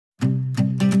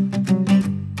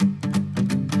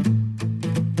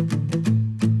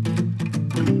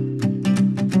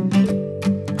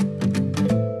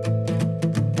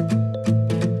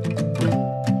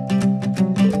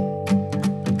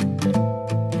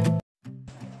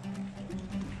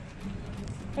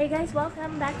Hey guys,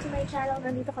 welcome back to my channel.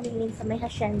 Nandito kami ngayon sa may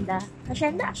Acienda.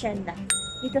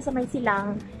 Dito sa may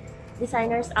Silang,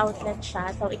 Designers Outlet siya.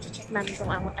 So, i-check namin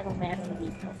kung anong meron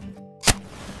dito.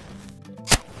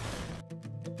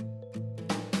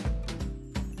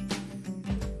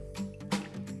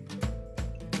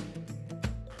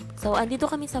 So, andito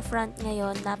kami sa front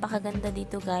ngayon. Napakaganda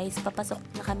dito guys. Papasok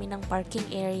na kami ng parking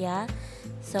area.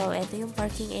 So, eto yung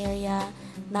parking area.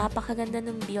 Napakaganda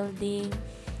ng building.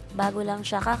 Bago lang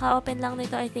siya. Kaka-open lang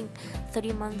nito, I think,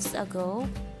 3 months ago.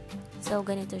 So,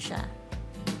 ganito siya.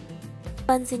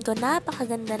 Pansin ko,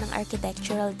 napakaganda ng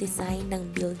architectural design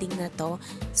ng building na to.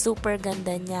 Super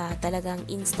ganda niya. Talagang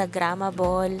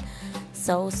Instagrammable.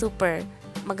 So, super.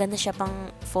 Maganda siya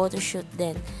pang photoshoot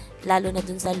din. Lalo na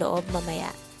dun sa loob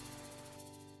mamaya.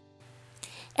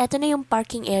 Eto na yung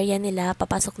parking area nila.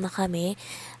 Papasok na kami.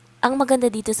 Ang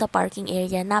maganda dito sa parking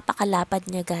area, napakalapad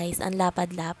niya guys. Ang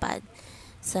lapad-lapad.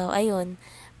 So, ayun.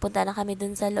 Punta na kami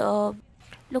dun sa loob.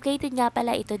 Located nga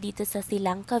pala ito dito sa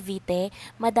Silang, Cavite.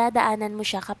 Madadaanan mo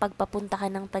siya kapag papunta ka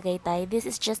ng Tagaytay. This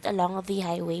is just along the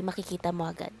highway. Makikita mo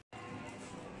agad.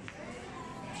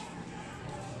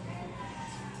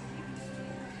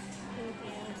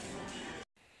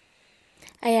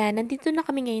 Ayan, nandito na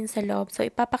kami ngayon sa loob. So,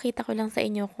 ipapakita ko lang sa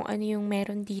inyo kung ano yung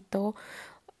meron dito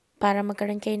para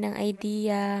magkaroon kayo ng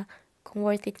idea kung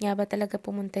worth it nga ba talaga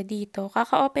pumunta dito.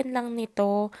 Kaka-open lang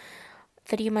nito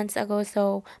 3 months ago.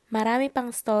 So, marami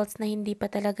pang stalls na hindi pa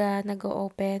talaga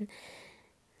nag-o-open.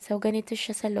 So, ganito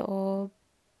siya sa loob.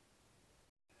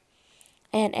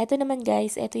 Ayan, eto naman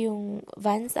guys, eto yung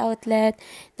Vans Outlet.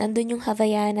 Nandun yung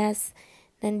Havaianas.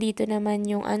 Nandito naman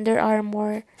yung Under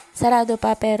Armour. Sarado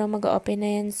pa pero mag-open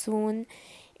na yan soon.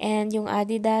 And yung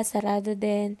Adidas, sarado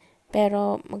din.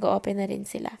 Pero mag-open na rin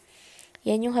sila.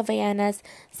 Yan yung Havaianas.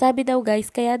 Sabi daw guys,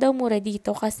 kaya daw mura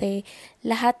dito kasi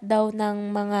lahat daw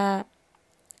ng mga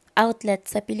outlet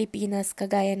sa Pilipinas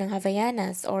kagaya ng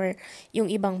Havaianas or yung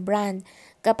ibang brand,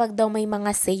 kapag daw may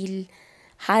mga sale,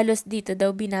 halos dito daw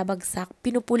binabagsak.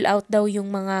 Pinupull out daw yung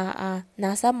mga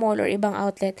nasa mall or ibang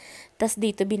outlet, tas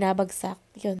dito binabagsak.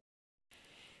 Yun.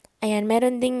 Ayan,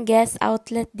 meron ding guest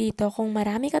outlet dito. Kung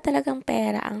marami ka talagang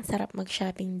pera, ang sarap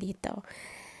mag-shopping dito.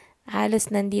 Halos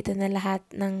nandito na lahat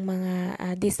ng mga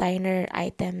designer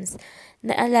items.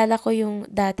 Naalala ko yung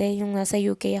dati, yung nasa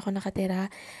UK ako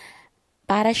nakatira,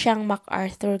 para siyang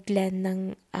MacArthur Glen ng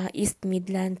East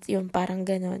Midlands, yung parang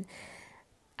ganun.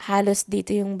 Halos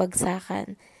dito yung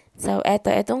bagsakan. So,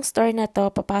 etong store na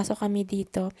to, papasok kami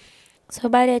dito.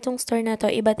 So, bali, itong store na to,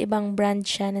 iba't ibang brand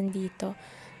siya nandito.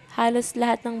 Halos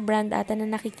lahat ng brand ata na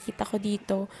nakikita ko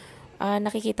dito,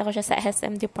 nakikita ko siya sa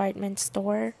SM Department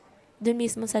Store. Doon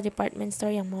mismo sa department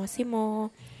store, yung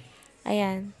Mosimo.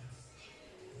 Ayan.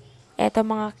 Eto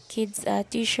mga kids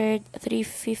t-shirt,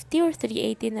 350 or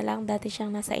 380 na lang. Dati siyang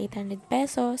nasa 800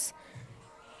 pesos.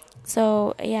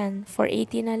 So, ayan,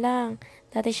 480 na lang.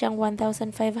 Dati siyang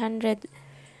 1,500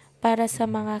 para sa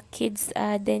mga kids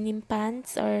denim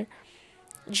pants or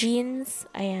jeans.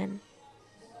 Ayan.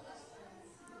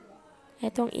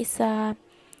 Etong isa,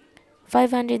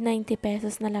 590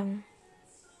 pesos na lang.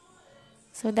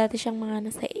 So, dati siyang mga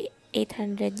nasa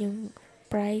 800 yung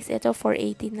price. Ito,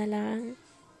 480 na lang.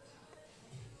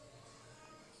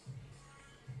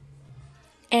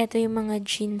 Ito yung mga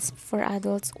jeans for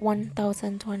adults,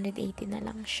 1,280 na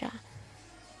lang siya.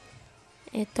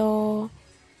 Ito,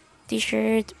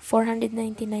 t-shirt,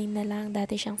 499 na lang.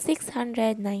 Dati siyang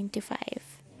 695.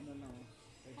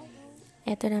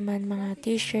 Ito naman mga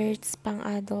t-shirts pang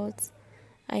adults.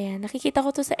 Ayan, nakikita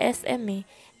ko to sa SM eh.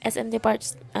 SM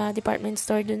Department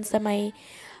Store dun sa may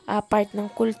part ng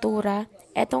kultura.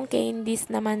 Etong candies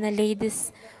naman na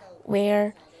ladies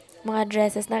wear, mga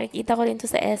dresses. Nakikita ko rin to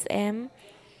sa SM.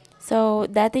 So,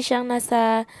 dati siyang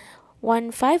nasa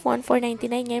 1,499.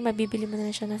 Ngayon, mabibili mo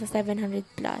na siya nasa 700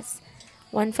 plus.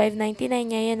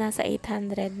 1,599. Ngayon, nasa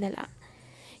 800 na lang.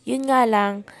 Yun nga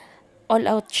lang,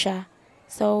 all out siya.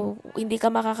 So, hindi ka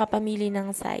makakapamili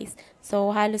ng size.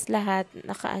 So, halos lahat,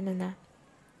 nakaano na.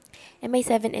 Eh, may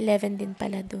 7-Eleven din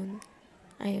pala dun.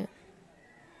 Ayun.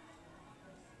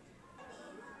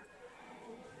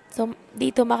 So,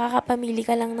 dito, makakapamili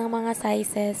ka lang ng mga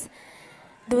sizes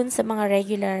dun sa mga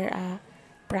regular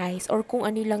price or kung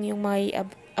ano lang yung may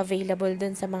available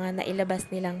dun sa mga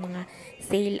nailabas nilang mga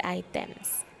sale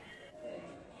items.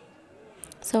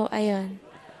 So, ayun.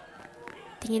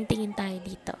 Tingin-tingin tayo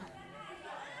dito.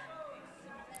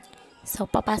 So,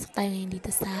 papasok tayo ngayon dito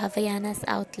sa Havaianas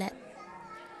Outlet.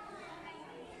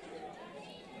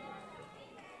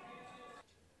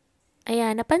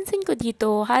 Ayan, napansin ko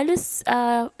dito, halos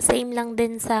same lang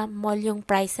din sa mall yung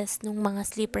prices ng mga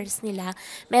slippers nila.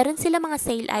 Meron sila mga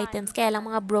sale items, kaya lang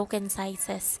mga broken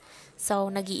sizes. So,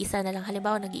 nag-iisa na lang.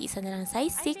 Halimbawa, nag-iisa na lang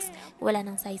size 6, wala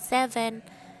ng size 7.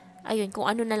 Ayun,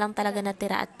 kung ano na lang talaga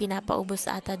natira at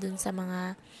pinapaubos ata dun sa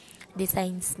mga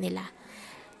designs nila.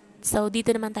 So,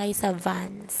 dito naman tayo sa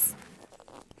Vans.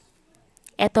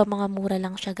 Eto, mga mura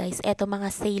lang siya, guys. Eto,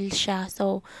 mga sale siya.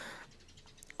 So,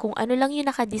 kung ano lang yung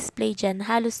naka-display dyan,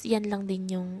 halos yan lang din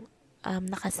yung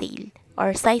naka-sale.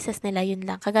 Or sizes nila, yun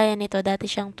lang. Kagaya nito, dati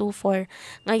siyang 2.4,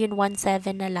 ngayon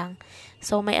 1.7 na lang.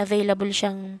 So, may available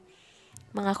siyang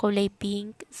mga kulay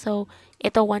pink. So,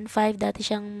 ito 1.5, dati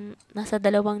siyang nasa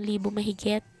 2,000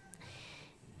 mahigit.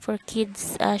 For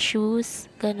kids shoes,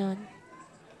 ganun.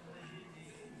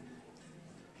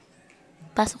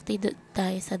 Pasok dito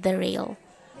tayo sa The Rail.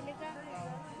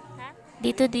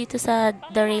 Dito sa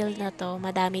The Rail na to,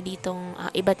 madami ditong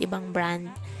iba't ibang brand.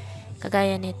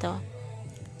 Kagaya nito.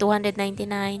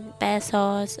 299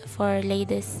 pesos for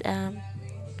ladies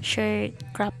shirt,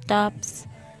 crop tops.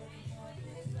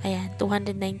 Ayan,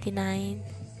 299.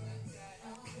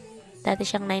 Dati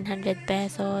siyang 900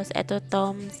 pesos. Ito,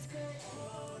 Toms.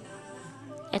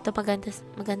 Ito,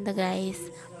 maganda guys.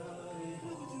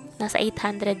 Nasa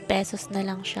 800 pesos na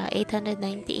lang siya.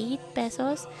 898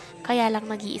 pesos. Kaya lang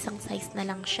nag-iisang size na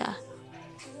lang siya.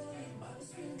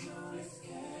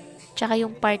 Tsaka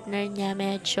yung partner niya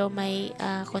medyo may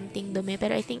konting dumi.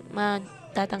 Pero I think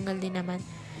matatanggal din naman.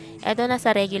 Ito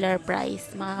nasa regular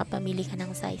price. Makakapamili ka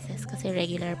ng sizes kasi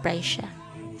regular price siya.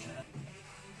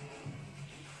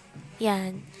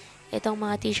 Yan. Itong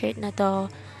mga t-shirt na to,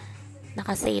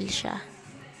 naka-sale siya.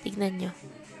 Tignan nyo.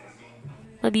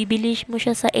 Mabibili mo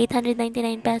siya sa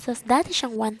 899 pesos. Dati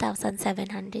siyang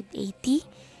 1,780.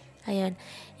 Ayun.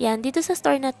 Yan. Dito sa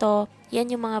store na to,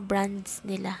 yan yung mga brands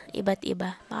nila. Iba't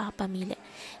iba. Makakapamili.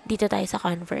 Dito tayo sa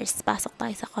Converse. Pasok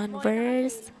tayo sa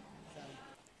Converse.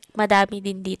 Madami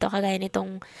din dito. Kagaya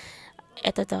nitong,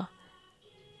 eto to.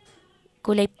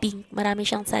 Kulay pink. Marami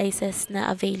siyang sizes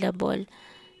na available.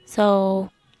 So,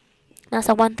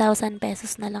 nasa 1,000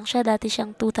 pesos na lang siya. Dati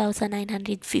siyang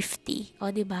 2,950.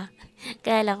 O, diba?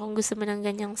 Kaya lang, kung gusto mo ng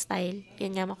ganyang style,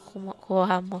 yun nga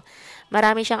makukuha mo.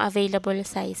 Marami siyang available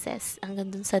sizes.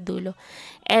 Hanggang dun sa dulo.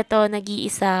 Eto,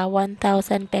 nag-iisa,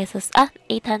 1,000 pesos.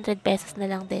 800 pesos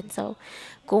na lang din. So,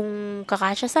 kung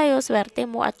kakasya sa'yo, swerte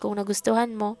mo. At kung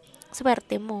nagustuhan mo,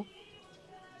 swerte mo.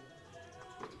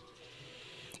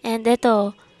 And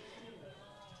eto,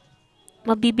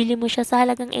 mabibili mo siya sa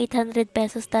halagang 800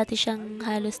 pesos. Dati siyang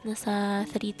halos na sa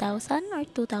 3,000 or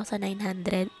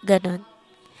 2,900. Ganon.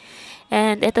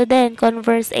 And ito din,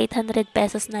 Converse 800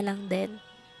 pesos na lang din.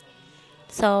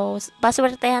 So,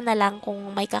 paswertehan na lang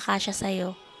kung may kakasya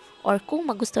sa'yo. Or kung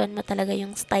magustuhan mo talaga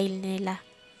yung style nila.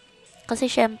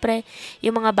 Kasi syempre,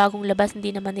 yung mga bagong labas,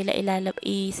 hindi naman nila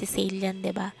i-sale yan,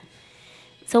 'di ba?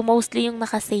 So, mostly yung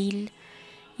naka-sale,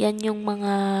 yan yung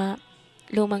mga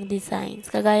lumang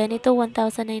designs. Kagaya nito,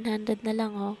 1,900 na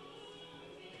lang, oh.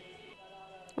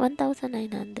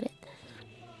 1,900.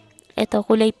 Ito,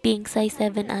 kulay pink, size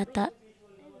 7 ata.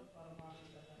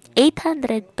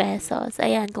 800 pesos.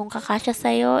 Ayan, kung kakasya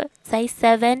sa'yo, size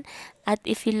 7. At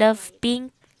if you love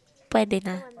pink, pwede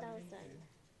na.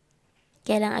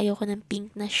 Kaya lang ayoko ng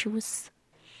pink na shoes.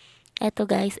 Eto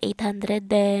guys, 800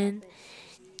 din.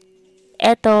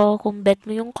 Eto, kung bet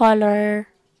mo yung color,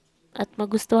 at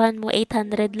magustuhan mo,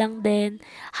 800 lang din.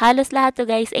 Halos lahat to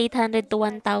guys, 800 to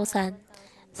 1,000.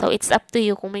 So, it's up to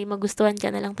you kung may magustuhan ka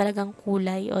na lang talagang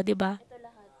kulay. O, diba?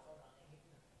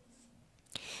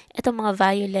 Ito mga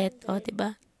violet. O,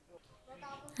 diba?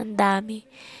 Ang dami.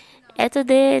 Ito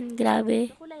din,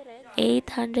 grabe.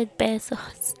 800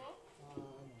 pesos.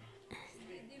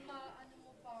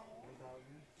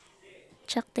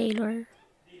 Chuck Taylor.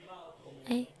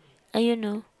 Ay, ayun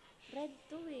o. Red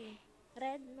to eh.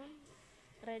 Red, no?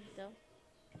 Red to.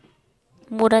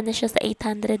 Mura na siya sa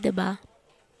 800, diba?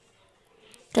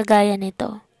 Kagaya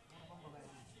nito.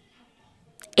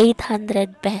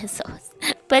 800 pesos.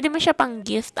 Pwede mo siya pang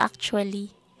gift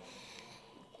actually.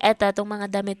 Eto, itong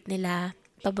mga damit nila.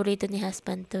 Paborito ni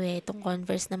husband to eh. Itong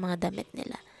Converse na mga damit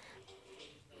nila.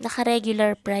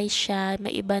 Naka-regular price siya.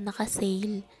 May iba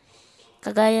naka-sale.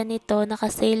 Kagaya nito,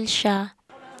 naka-sale siya.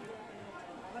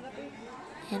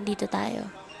 Yan, dito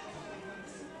tayo.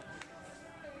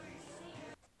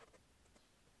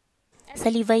 Sa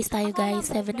Levi's tayo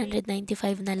guys,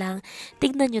 795 na lang.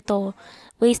 Tignan nyo to.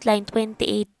 Waistline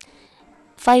 28.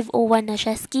 501 na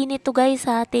siya. Skinny to guys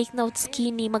ha. Take note,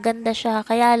 skinny. Maganda siya.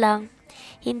 Kaya lang,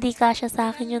 hindi kasya sa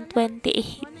akin yung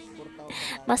 28.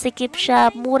 Masikip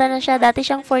siya. Mura na siya. Dati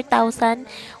siyang 4,000.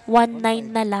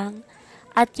 19 na lang.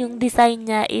 At yung design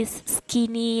niya is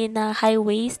skinny na high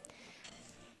waist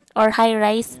or high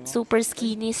rise, super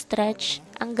skinny stretch.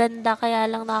 Ang ganda, kaya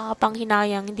lang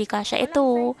nakakapanghinayang, hindi kasya.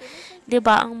 Ito, 'di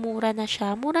ba, ang mura na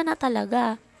siya. Mura na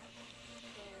talaga.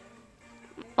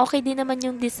 Okay din naman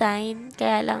yung design,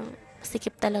 kaya lang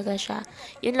sikip talaga siya.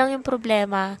 Yun lang yung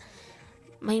problema.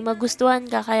 May magustuhan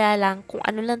ka, kaya lang kung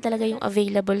ano lang talaga yung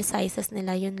available sizes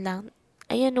nila, yun lang.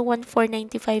 Ayun,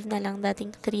 1,495 na lang,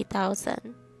 dating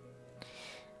 3,000.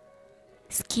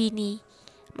 Skinny.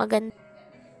 Maganda.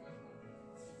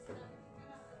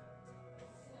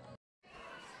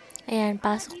 Ayan,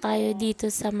 pasok tayo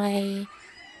dito sa may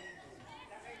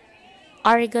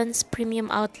Oregon's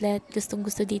Premium Outlet. Gustong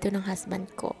gusto dito ng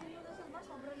husband ko.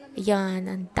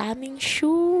 Ayan, ang daming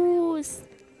shoes,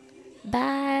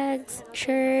 bags,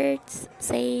 shirts,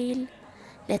 sale.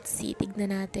 Let's see,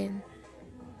 tignan natin.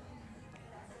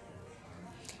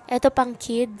 Ito pang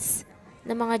kids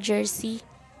na mga jersey.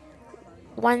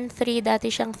 1,300, dati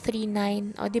siyang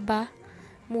 3,900. O, diba?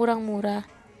 Murang-mura.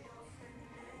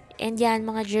 And yan,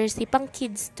 mga jersey. Pang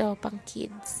kids to, pang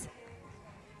kids.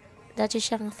 Dati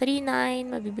siyang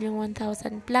 3,900, mabibiling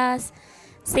 1,000 plus.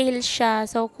 Sale siya.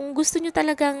 So, kung gusto nyo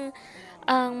talagang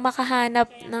makahanap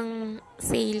ng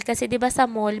sale, kasi 'di ba sa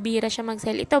mall, bihira siya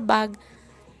mag-sale. Ito bag,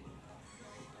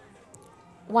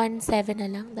 1,700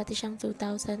 na lang. Dati siyang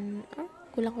 2,000.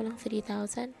 Kulang-kulang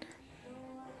 3,000.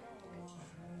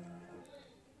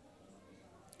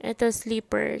 Ito,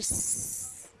 slippers.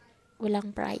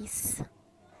 Walang price.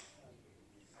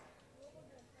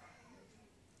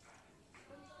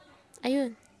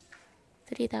 Ayun.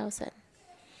 3,000.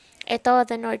 Ito,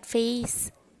 the North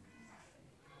Face.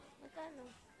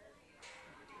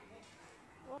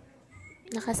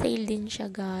 Naka-sale din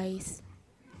siya, guys.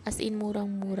 As in,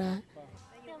 murang-mura.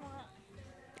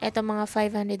 Ito, mga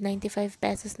 595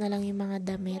 pesos na lang yung mga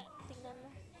damit.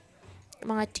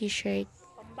 Mga t-shirt.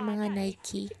 Mga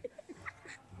Nike.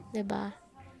 'Di ba?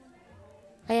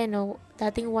 Ayan o,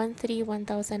 dating 1,300,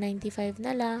 1,095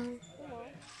 na lang.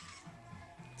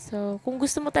 So, kung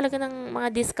gusto mo talaga ng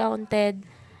mga discounted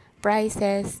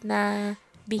prices na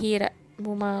bihira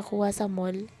mo makakuha sa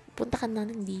mall, punta ka na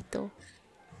lang dito.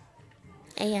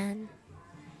 Ayan.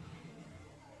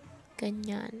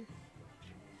 Ganyan.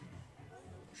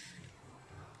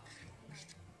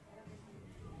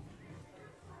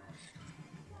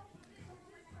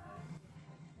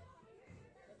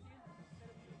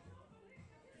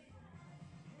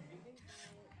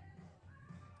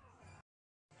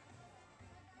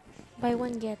 Buy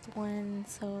one, get one.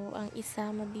 So, ang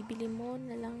isa, mabibili mo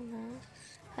na lang na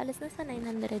halos nasa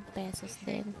 900 pesos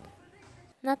din.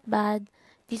 Not bad.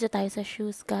 Dito tayo sa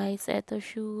shoes, guys. Eto,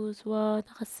 shoes. Wow,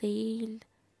 naka-sale.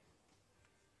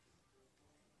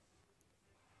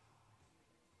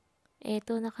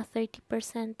 Eto, naka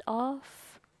 30%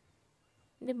 off.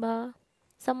 'Di ba?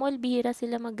 Sa mall, bihira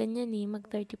sila magganyan eh. Mag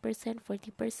 30%,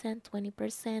 40%,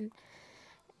 20%.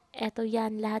 Eto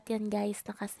yan, lahat yan guys,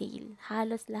 naka-sale.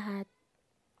 Halos lahat.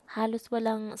 Halos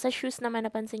walang, sa shoes naman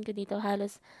napansin ko dito,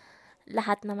 halos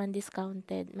lahat naman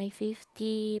discounted. May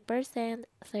 50%, 30%,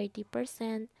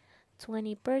 20%.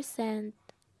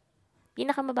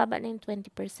 Pinakamababa na yung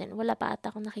 20%. Wala pa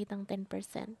ata akong nakitang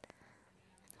 10%.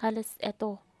 Halos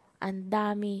eto, ang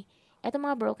dami. Eto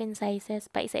mga broken sizes,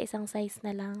 pa isa-isang size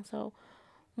na lang. So,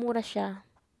 mura siya.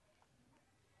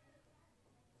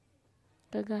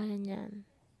 Kagaya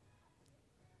niyan.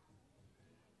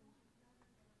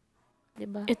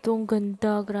 Diba? Itong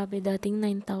ganda. Grabe, dating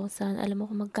 9,000. Alam mo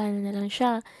kung magkano na lang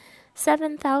siya.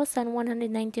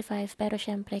 7,195. Pero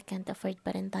syempre, can't afford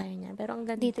pa rin tayo niya. Pero ang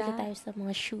ganda. Dito tayo sa mga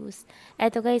shoes.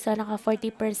 Eto guys, naka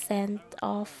 40%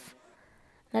 off.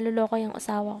 Naluloko yung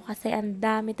asawa ko kasi ang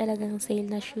dami talagang sale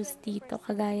na shoes dito.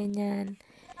 Kagaya niyan.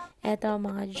 Eto,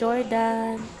 mga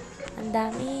Jordan. Ang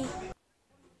dami.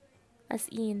 As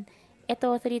in.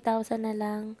 Ito, 3,000 na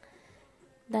lang.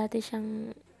 Dati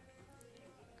siyang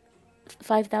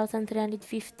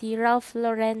 5,350. Ralph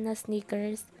Lauren na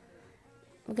sneakers.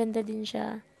 Maganda din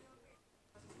siya.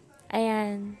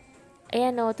 Ayan.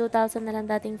 Ayan o, 2,000 na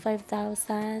lang, dating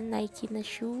 5,000. Nike na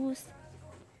shoes.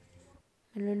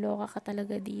 Maluloka ka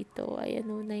talaga dito.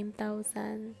 Ayan o,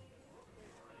 9,000.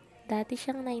 Dati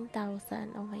siyang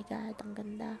 9,000. Oh my God, ang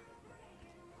ganda.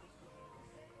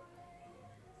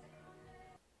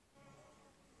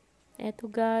 Eto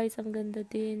guys, ang ganda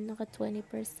din. Naka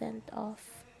 20%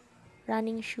 off.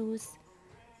 Running shoes.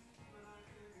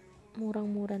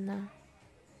 Murang-mura na.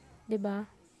 'Di ba?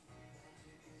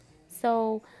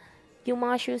 So, yung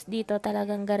mga shoes dito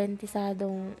talagang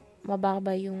garantisadong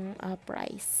mababa yung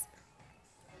price.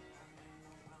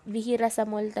 Bihira sa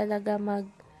mall talaga mag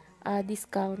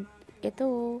discount.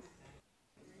 Ito,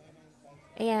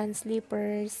 Ayan,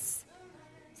 slippers.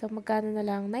 So, magkano na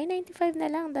lang? 995 na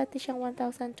lang. Dati siyang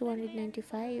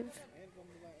 1,295.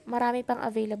 Marami pang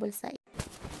available size.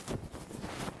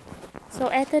 So,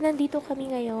 eto, nandito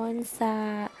kami ngayon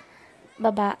sa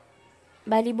baba.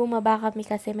 Bali, bumaba kami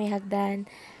kasi may hagdan.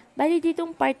 Bali,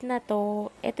 ditong part na to,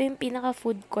 ito yung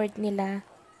pinaka-food court nila.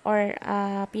 Or,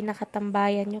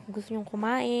 pinaka-tambayan nyo kung gusto nyo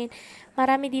kumain.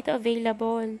 Marami dito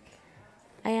available.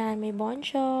 Ayan, may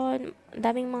bonchon.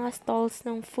 Daming mga stalls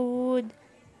ng food.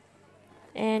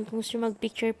 And kung gusto nyo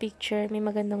mag-picture-picture, may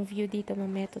magandang view dito.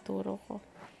 Mamaya tuturo ko.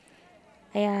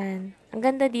 Ayan. Ang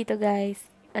ganda dito, guys.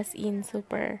 As in,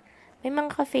 super. May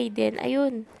mga cafe din.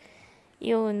 Ayun.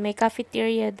 Yun, may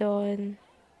cafeteria doon.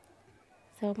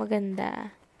 So,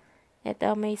 maganda.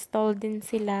 Ito, may stall din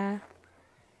sila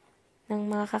ng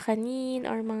mga kakanin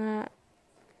or mga,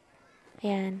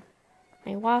 ayan,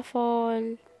 may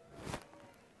waffle.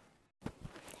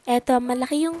 Ito,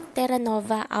 malaki yung Terra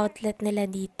Nova outlet nila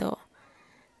dito.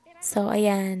 So,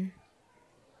 ayan.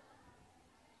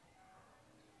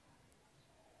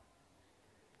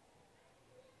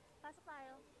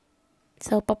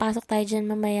 So, papasok tayo dyan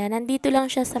mamaya. Nandito lang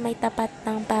siya sa may tapat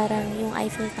ng parang yung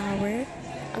Eiffel Tower.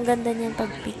 Ang ganda niyan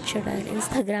pag-picturean.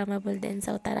 Instagrammable din.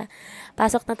 So, tara.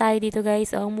 Pasok na tayo dito,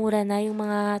 guys. Oh, mura na yung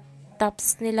mga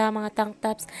tops nila, mga tank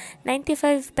tops.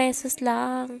 95 pesos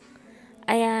lang.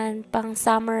 Ayan, pang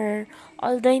summer.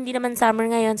 Although, hindi naman summer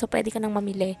ngayon, so pwede ka nang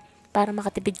mamili para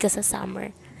makatipid ka sa summer.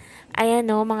 Ayan,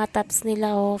 oh, mga tops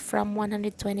nila, oh, from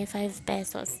 125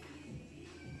 pesos.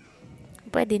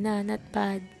 Pwede na, not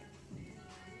bad.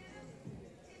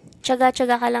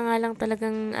 Tsaga-tsaga ka lang nga lang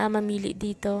talagang mamili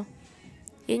dito.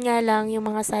 Yun nga lang, yung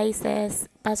mga sizes,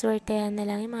 paswertehan na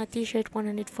lang. Yung mga t-shirt,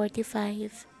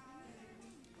 145.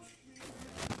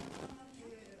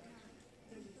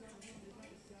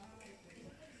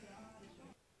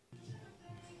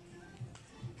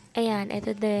 Ayan,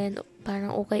 ito din,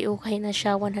 parang ukay-ukay na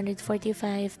siya,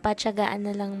 145. Patsagaan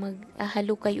na lang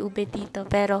maghalukay ube dito.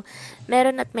 Pero,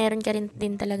 meron at meron ka rin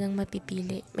din talagang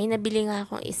mapipili. May nabili nga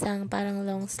akong isang parang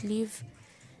long sleeve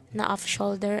na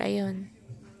off-shoulder. Ayun.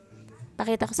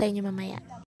 Pakita ko sa inyo mamaya.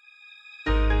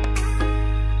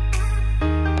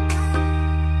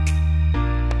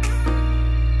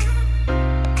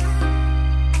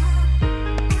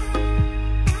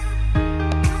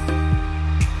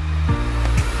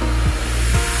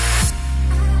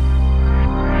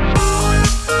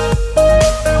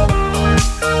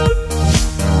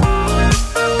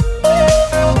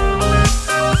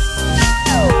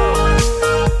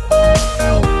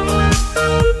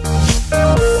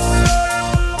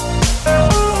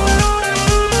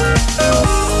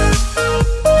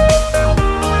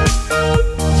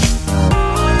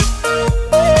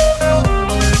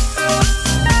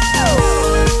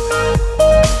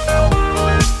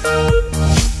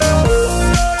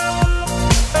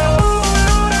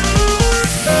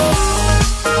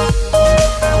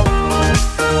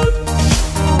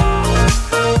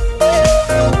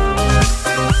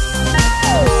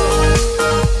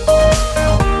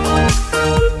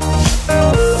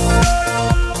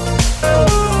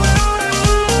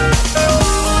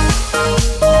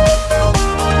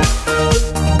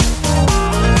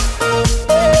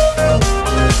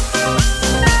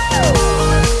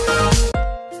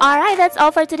 That's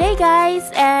all for today, guys,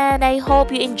 and I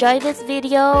hope you enjoyed this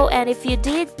video. And if you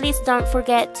did, please don't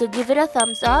forget to give it a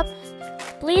thumbs up.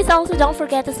 Please also don't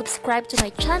forget to subscribe to my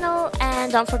channel,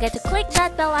 and don't forget to click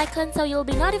that bell icon so you'll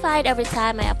be notified every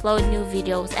time I upload new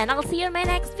videos. And I'll see you in my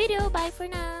next video. Bye for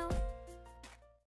now.